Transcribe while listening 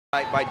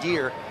by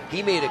Deer.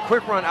 He made a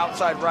quick run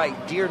outside right.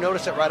 Deer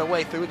noticed it right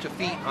away, threw it to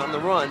feet on the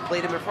run,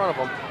 played him in front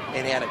of him,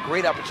 and he had a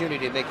great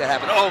opportunity to make that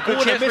happen. Oh, good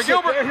chance for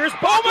Gilbert. Here's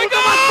Baca. Oh my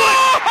God!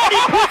 And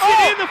he puts it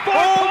in the far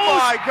post.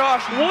 Oh my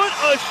gosh! What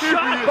a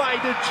shot by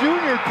the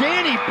junior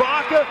Danny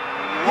Baca.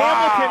 Wow.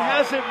 Hamilton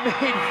hasn't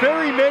made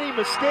very many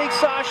mistakes,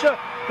 Sasha.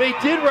 They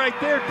did right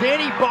there.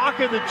 Danny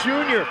Baca, the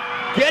junior,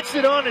 gets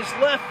it on his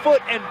left foot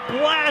and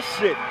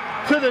blasts it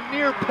to the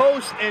near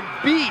post and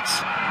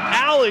beats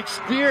Alex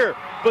Deer.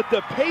 But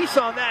the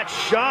pace on that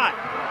shot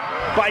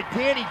by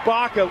Danny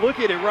Baca, look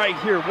at it right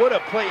here. What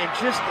a play, and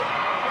just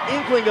an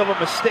inkling of a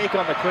mistake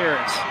on the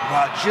clearance.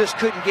 Wow,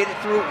 just couldn't get it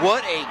through.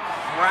 What a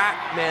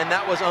crack, man.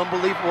 That was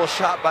unbelievable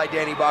shot by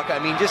Danny Baca. I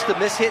mean, just the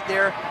miss hit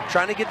there,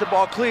 trying to get the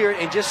ball cleared,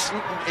 and just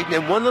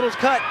in one little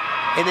cut,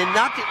 and then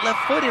knocked it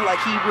left-footed like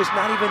he was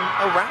not even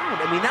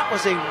around. I mean, that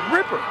was a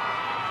ripper.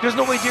 There's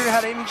no way Deer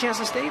had any chance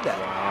to stay that.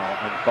 Wow,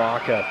 and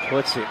Baca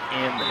puts it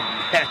in the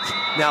net.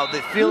 Now,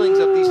 the feelings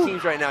of these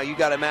teams right now, you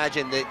got to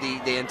imagine that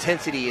the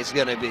intensity is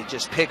going to be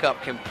just pick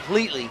up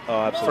completely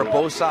for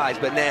both sides.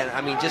 But, man,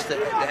 I mean, just the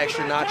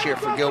extra notch here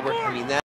for Gilbert. I mean, that.